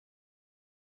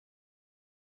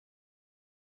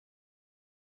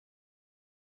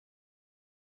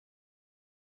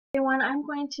everyone, I'm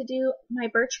going to do my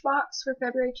Birchbox for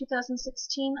February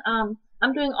 2016. I'm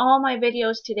doing all my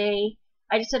videos today.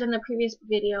 I just said in the previous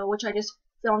video, which I just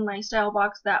filmed my style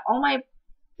box, that all my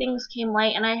things came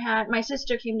late, and my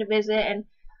sister came to visit, and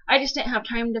I just didn't have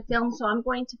time to film, so I'm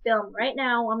going to film right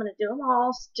now. I'm going to do them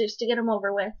all just to get them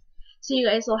over with, so you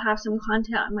guys will have some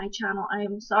content on my channel. I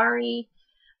am sorry.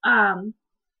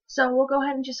 So we'll go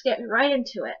ahead and just get right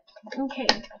into it. Okay.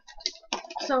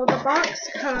 So the box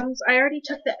comes, I already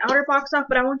took the outer box off,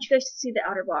 but I want you guys to see the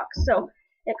outer box. So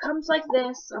it comes like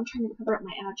this. I'm trying to cover up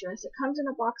my address. It comes in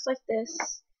a box like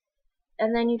this,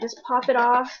 and then you just pop it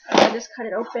off. I just cut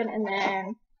it open, and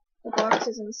then the box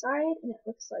is inside, and it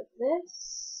looks like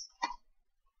this.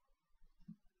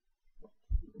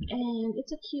 And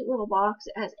it's a cute little box.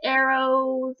 It has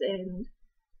arrows, and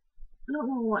I don't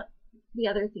know what the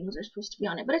other things are supposed to be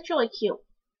on it, but it's really cute.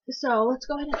 So let's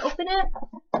go ahead and open it,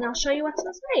 and I'll show you what's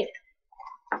inside.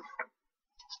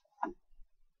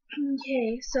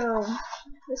 Okay, so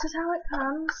this is how it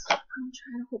comes. I'm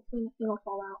trying to hopefully nothing will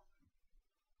fall out.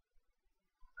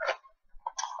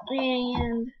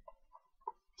 And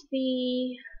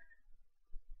the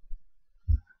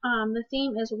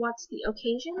theme is "What's the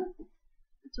occasion?"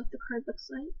 That's what the card looks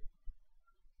like.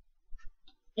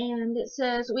 And it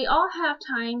says, "We all have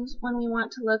times when we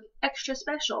want to look extra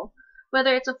special.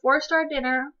 Whether it's a 4-star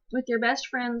dinner with your best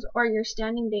friends or your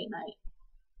standing date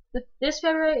night. This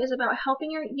February is about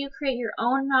helping you create your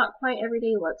own not quite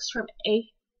everyday looks, from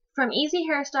easy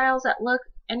hairstyles that look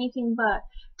anything but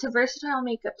to versatile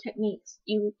makeup techniques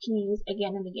you can use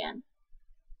again and again."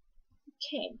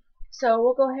 Okay, so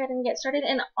we'll go ahead and get started.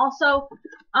 And also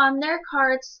on their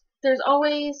cards, there's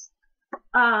always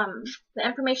the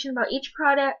information about each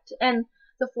product and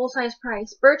the full-size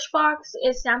price. Birchbox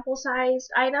is sample-sized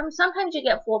items. Sometimes you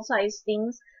get full-size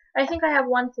things. I think I have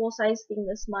one full-size thing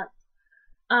this month.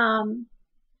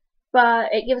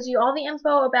 But it gives you all the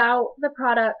info about the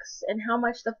products and how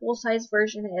much the full-size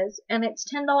version is. And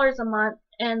it's $10 a month,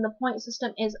 and the point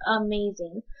system is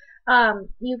amazing.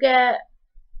 You get,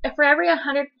 for every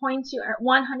 100 points you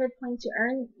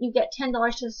earn, you get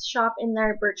 $10 to shop in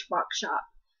their Birchbox shop.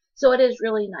 So it is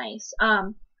really nice.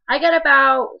 I get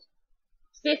about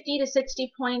 50 to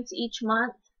 60 points each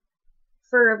month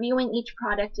for reviewing each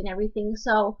product and everything,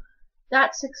 so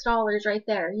that's $6 right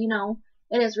there. You know,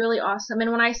 it is really awesome.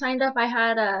 And when I signed up, I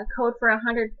had a code for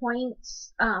 100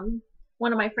 points.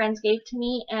 One of my friends gave to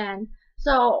me, and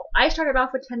so I started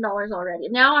off with $10 already.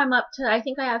 Now I'm up to, I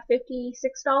think I have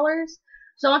 $56.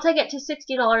 So once I get to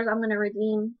 $60, I'm going to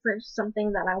redeem for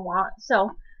something that I want.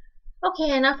 So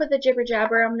okay, enough with the jibber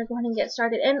jabber. I'm going to go ahead and get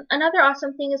started. And another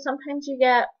awesome thing is sometimes you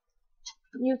get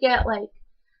like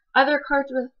other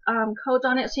cards with codes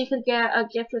on it, so you could get a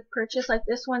gift with purchase. Like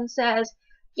this one says,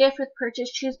 gift with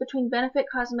purchase, choose between Benefit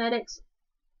Cosmetics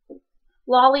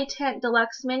Lolly Tint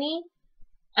Deluxe Mini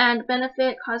and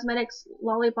Benefit Cosmetics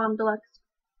Lolly Balm Deluxe.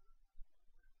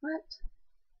 What?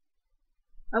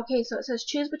 Okay, so it says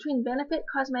choose between Benefit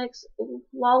Cosmetics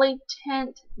Lolly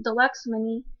Tint Deluxe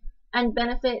Mini and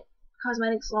Benefit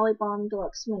Cosmetics Lolly Balm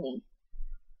Deluxe Mini.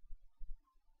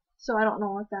 So I don't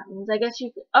know what that means. I guess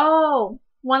you could, oh,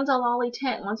 one's a lolly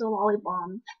tint, one's a lolly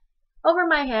balm. Over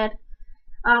my head.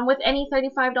 With any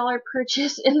 $35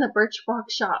 purchase in the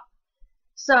Birchbox shop.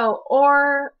 So,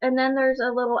 and then there's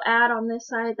a little ad on this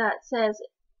side that says,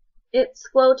 it's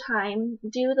glow time.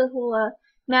 Do the Hoola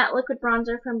Matte Liquid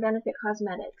Bronzer from Benefit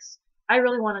Cosmetics. I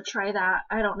really want to try that.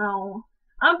 I don't know.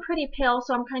 I'm pretty pale,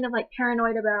 so I'm kind of like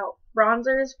paranoid about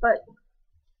bronzers, but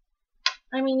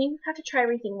I mean, you have to try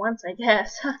everything once, I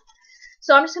guess.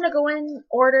 So I'm just going to go in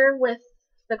order with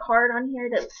the card on here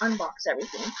to unbox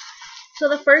everything. So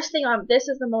the first thing this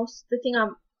is the thing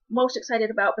I'm most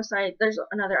excited about, besides there's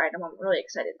another item I'm really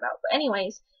excited about. But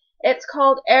anyways, it's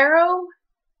called Aero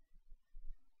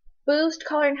Boost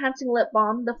Color Enhancing Lip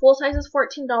Balm. The full size is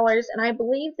 $14, and I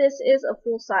believe this is a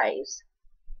full size.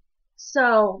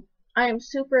 So I am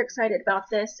super excited about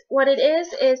this. What it is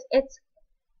it's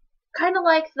kind of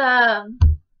like I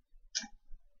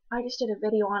just did a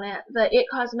video on it, the It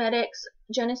Cosmetics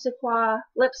Je ne sais quoi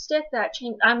lipstick that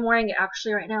I'm wearing it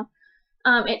actually right now.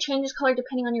 It changes color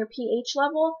depending on your pH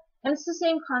level, and it's the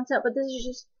same concept, but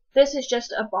this is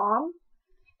just a balm.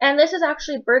 And this is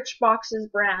actually Birchbox's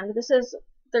brand. This is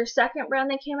their second brand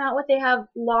they came out with. They have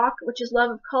Lock, which is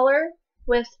Love of Color,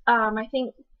 with I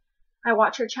think I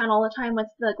watch her channel all the time with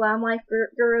the Glam Life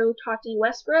guru Tati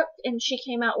Westbrook, and she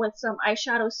came out with some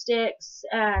eyeshadow sticks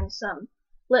and some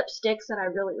lipsticks that I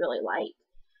really, really like.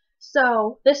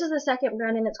 So this is the second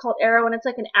brand, and it's called Aero, and it's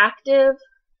like an active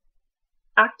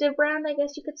brand, I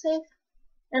guess you could say.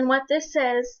 And what this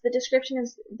says, the description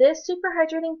is, this super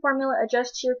hydrating formula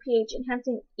adjusts to your pH,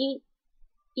 enhancing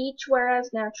each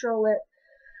wearer's natural lip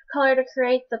color to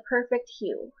create the perfect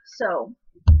hue. So,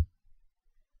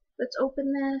 let's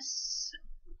open this.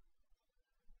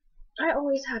 I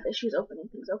always have issues opening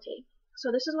things. Okay,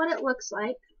 so this is what it looks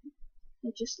like.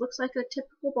 It just looks like a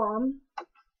typical balm.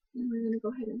 And we're going to go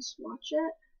ahead and swatch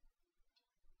it.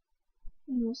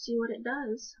 And we'll see what it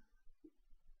does.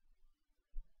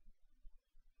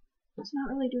 It's not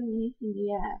really doing anything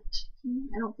yet.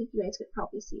 I don't think you guys could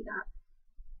probably see that.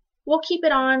 We'll keep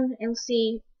it on and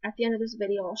see at the end of this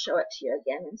video. I'll show it to you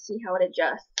again and see how it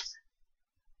adjusts.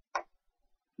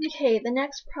 Okay, the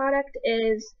next product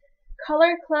is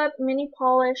Color Club Mini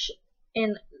Polish,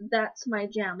 and That's My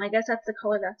Jam. I guess that's the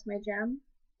color, That's My Jam.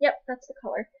 Yep, that's the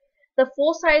color. The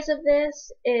full size of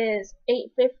this is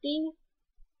 $8.50,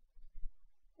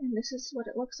 and this is what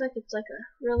it looks like. It's like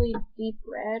a really deep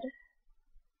red.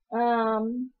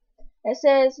 It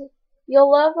says,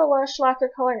 you'll love the lush lacquer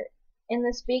color in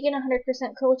this vegan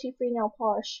 100% cruelty-free nail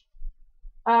polish.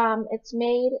 It's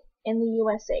made in the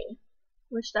USA,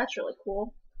 which that's really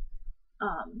cool.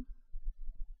 I'm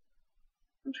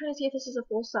trying to see if this is a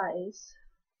full size.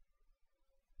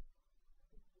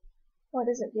 Well, it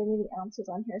doesn't give me the ounces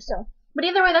on here, so. But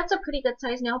either way, that's a pretty good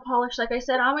size nail polish. Like I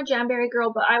said, I'm a Jamberry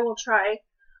girl, but I'll try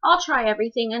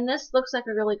everything, and this looks like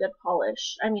a really good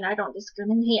polish. I mean, I don't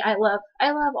discriminate. I love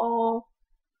all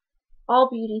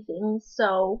beauty things,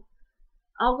 so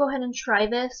I'll go ahead and try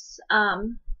this.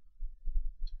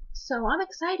 So I'm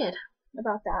excited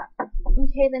about that.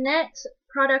 Okay, the next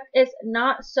product is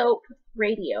Not Soap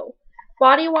Radio.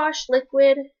 Body wash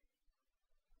liquid,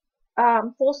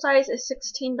 full size is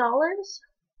 $16.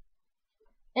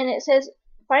 And it says,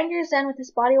 find your zen with this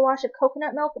body wash of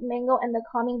coconut milk, mango, and the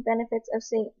calming benefits of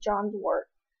St. John's wort.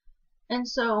 And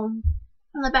so,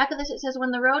 on the back of this it says,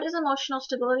 when the road is emotional,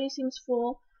 stability seems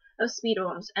full of speed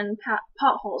bumps and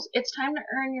potholes. It's time to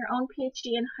earn your own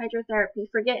PhD in hydrotherapy.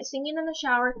 Forget singing in the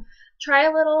shower. Try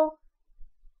a little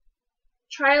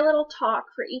talk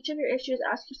for each of your issues.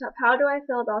 Ask yourself, how do I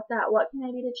feel about that? What can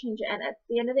I do to change it? And at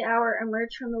the end of the hour,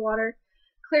 emerge from the water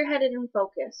clear-headed and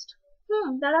focused.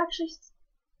 That actually is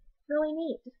really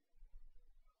neat.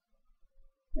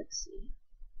 Let's see.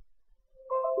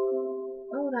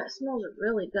 Oh, that smells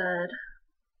really good.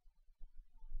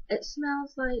 It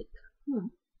smells like,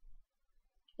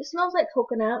 it smells like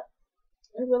coconut.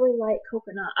 I really like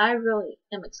coconut. I really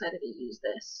am excited to use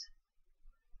this.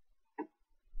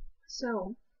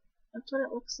 So, that's what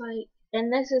it looks like.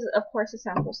 And this is, of course, a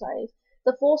sample size.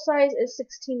 The full size is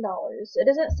 $16. It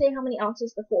doesn't say how many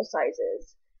ounces the full size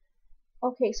is.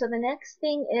 Okay, so the next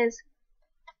thing is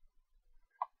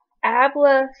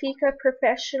Abla Fika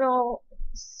Professional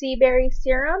Sea Berry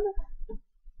Serum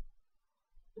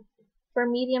for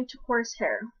medium to coarse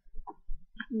hair.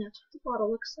 And that's what the bottle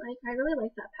looks like. I really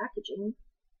like that packaging.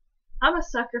 I'm a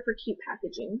sucker for cute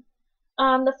packaging.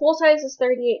 The full size is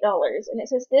 $38, and it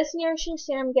says, this nourishing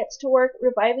serum gets to work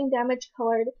reviving damaged,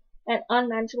 colored, and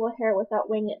unmanageable hair without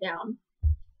weighing it down.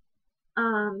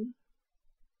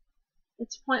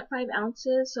 It's 0.5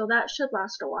 ounces, so that should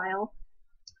last a while.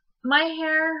 My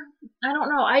hair, I don't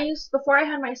know, before I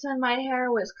had my son, my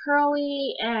hair was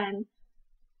curly and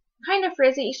kind of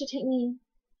frizzy. It used to take me,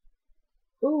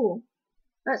 ooh,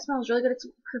 that smells really good. It's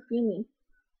perfumey.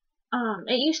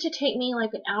 It used to take me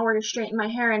like an hour to straighten my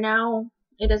hair, and now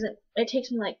it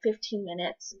takes me like 15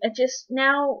 minutes.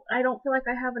 Now I don't feel like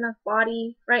I have enough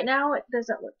body. Right now it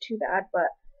doesn't look too bad, but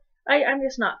I'm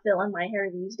just not feeling my hair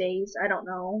these days. I don't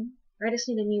know. I just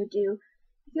need a new do.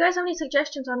 If you guys have any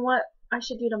suggestions on what I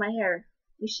should do to my hair,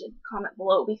 you should comment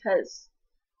below, because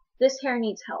this hair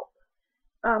needs help.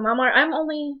 I'm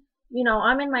only,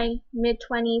 I'm in my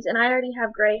mid-20s, and I already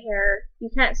have gray hair. You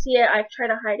can't see it. I try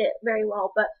to hide it very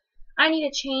well, but I need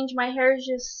to change. My hair is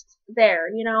just there,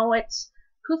 it's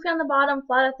poofy on the bottom,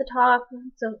 flat at the top,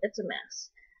 so it's a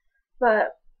mess.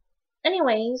 But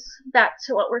anyways, back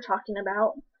to what we're talking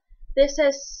about. This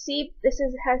has sea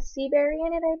berry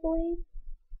in it, I believe.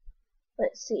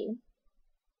 Let's see.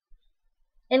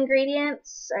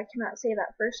 Ingredients, I cannot say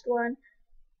that first one.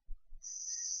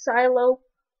 I'm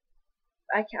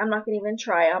not gonna even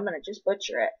try. I'm gonna just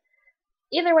butcher it.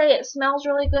 Either way, it smells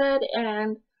really good,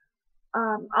 and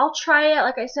I'll try it.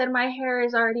 Like I said, my hair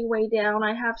is already way down.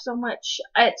 I have so much.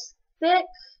 It's thick,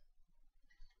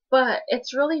 but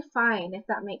it's really fine, if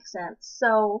that makes sense.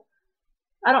 So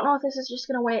I don't know if this is just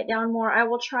gonna weigh it down more. I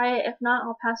will try it. If not,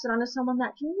 I'll pass it on to someone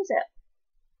that can use it.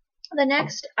 The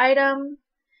next item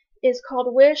is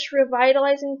called Wish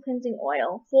Revitalizing Cleansing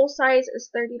Oil. Full size is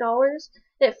 $30.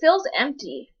 It feels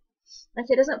empty. Like,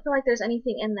 it doesn't feel like there's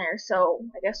anything in there, so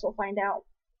I guess we'll find out.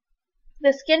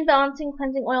 The Skin Balancing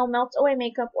Cleansing Oil melts away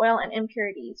makeup, oil, and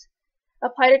impurities.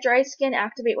 Apply to dry skin,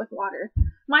 activate with water.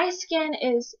 My skin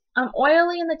is, I'm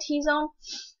oily in the T-zone,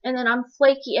 and then I'm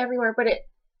flaky everywhere, but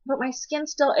my skin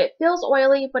still, it feels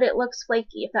oily, but it looks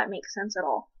flaky, if that makes sense at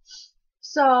all.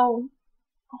 So,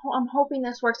 I'm hoping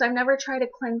this works. I've never tried a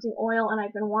cleansing oil, and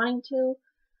I've been wanting to.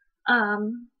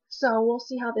 So we'll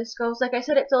see how this goes. Like I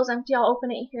said, it feels empty. I'll open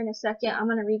it here in a second. I'm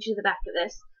going to read you the back of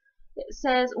this. It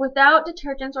says, without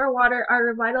detergents or water, our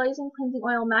revitalizing cleansing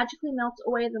oil magically melts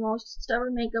away the most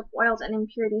stubborn makeup, oils, and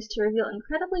impurities to reveal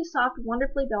incredibly soft,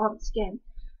 wonderfully balanced skin.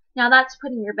 Now that's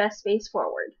putting your best face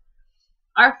forward.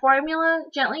 Our formula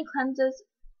gently cleanses,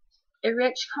 a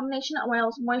rich combination of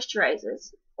oils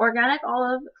moisturizes. Organic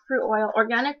olive fruit oil,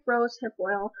 organic rose hip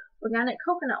oil, organic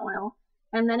coconut oil,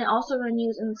 and then it also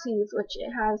renews and soothes, which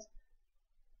it has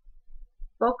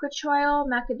bok choy,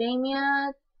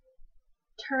 macadamia,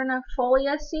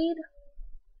 ternifolia seed.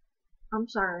 I'm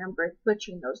sorry, I'm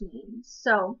butchering those names.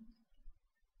 So,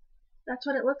 that's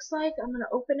what it looks like. I'm going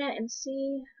to open it and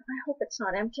see. I hope it's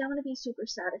not empty. I'm going to be super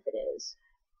sad if it is.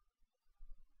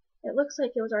 It looks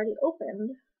like it was already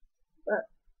opened, but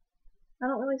I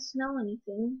don't really smell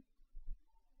anything.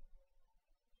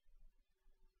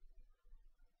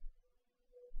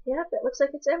 Yep, it looks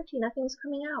like it's empty. Nothing's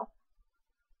coming out.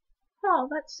 Oh,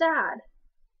 that's sad.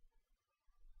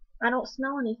 I don't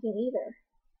smell anything either.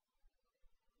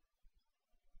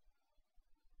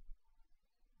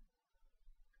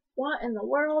 What in the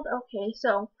world? Okay,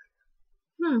 so,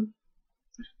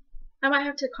 I might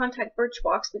have to contact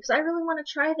Birchbox because I really want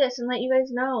to try this and let you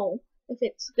guys know if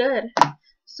it's good.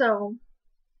 So,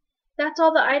 that's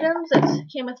all the items.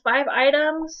 It came with 5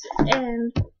 items,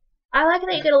 and I like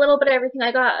that you get a little bit of everything.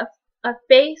 I got a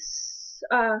face,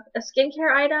 a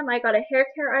skincare item, I got a hair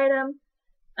care item,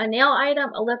 a nail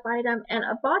item, a lip item, and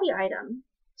a body item.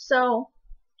 So,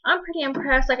 I'm pretty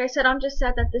impressed. Like I said, I'm just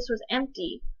sad that this was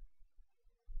empty.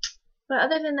 But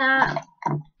other than that,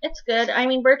 it's good. I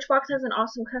mean, Birchbox has an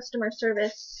awesome customer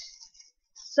service.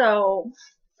 So,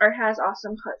 or has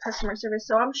awesome customer service.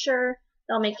 So, I'm sure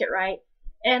they'll make it right.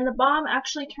 And the balm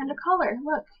actually turned a color.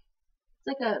 Look. It's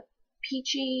like a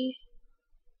peachy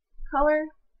color.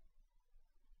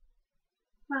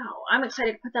 Wow, I'm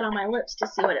excited to put that on my lips to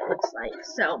see what it looks like.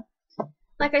 So,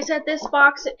 like I said, this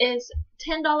box is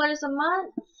 $10 a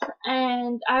month,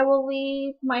 and I will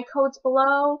leave my codes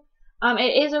below.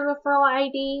 It is a referral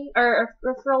ID, or a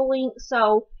referral link,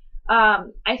 so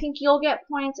I think you'll get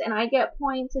points, and I get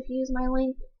points if you use my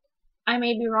link. I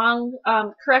may be wrong.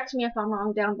 Correct me if I'm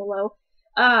wrong down below.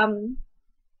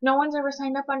 No one's ever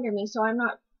signed up under me, so I'm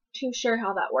not too sure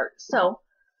how that works. So,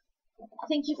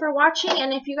 thank you for watching,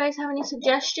 and if you guys have any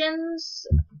suggestions,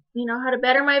 you know, how to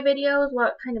better my videos,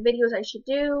 what kind of videos I should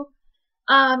do.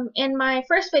 In my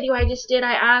first video I just did,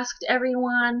 I asked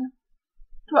everyone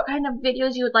what kind of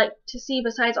videos you would like to see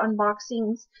besides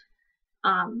unboxings,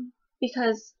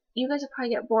 because you guys would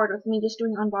probably get bored with me just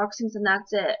doing unboxings and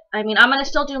that's it. I mean, I'm going to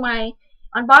still do my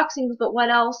unboxings, but what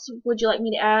else would you like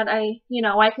me to add? I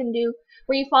can do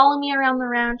where you follow me around the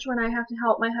ranch when I have to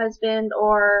help my husband,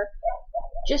 or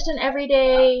just an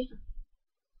everyday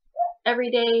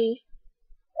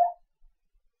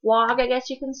vlog, I guess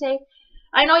you can say.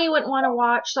 I know you wouldn't want to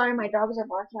watch. Sorry, my dogs are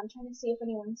barking. I'm trying to see if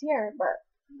anyone's here, but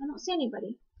I don't see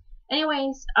anybody.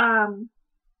 Anyways, I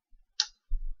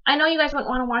know you guys wouldn't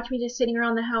want to watch me just sitting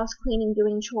around the house cleaning,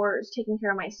 doing chores, taking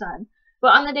care of my son.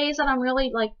 But on the days that I'm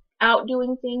really like out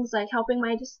doing things, like helping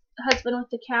my husband with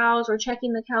the cows, or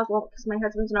checking the cows because my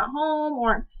husband's not home,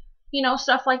 or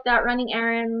stuff like that, running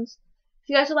errands. If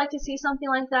you guys would like to see something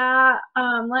like that,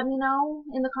 let me know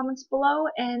in the comments below,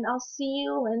 and I'll see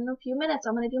you in a few minutes.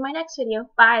 I'm going to do my next video.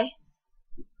 Bye.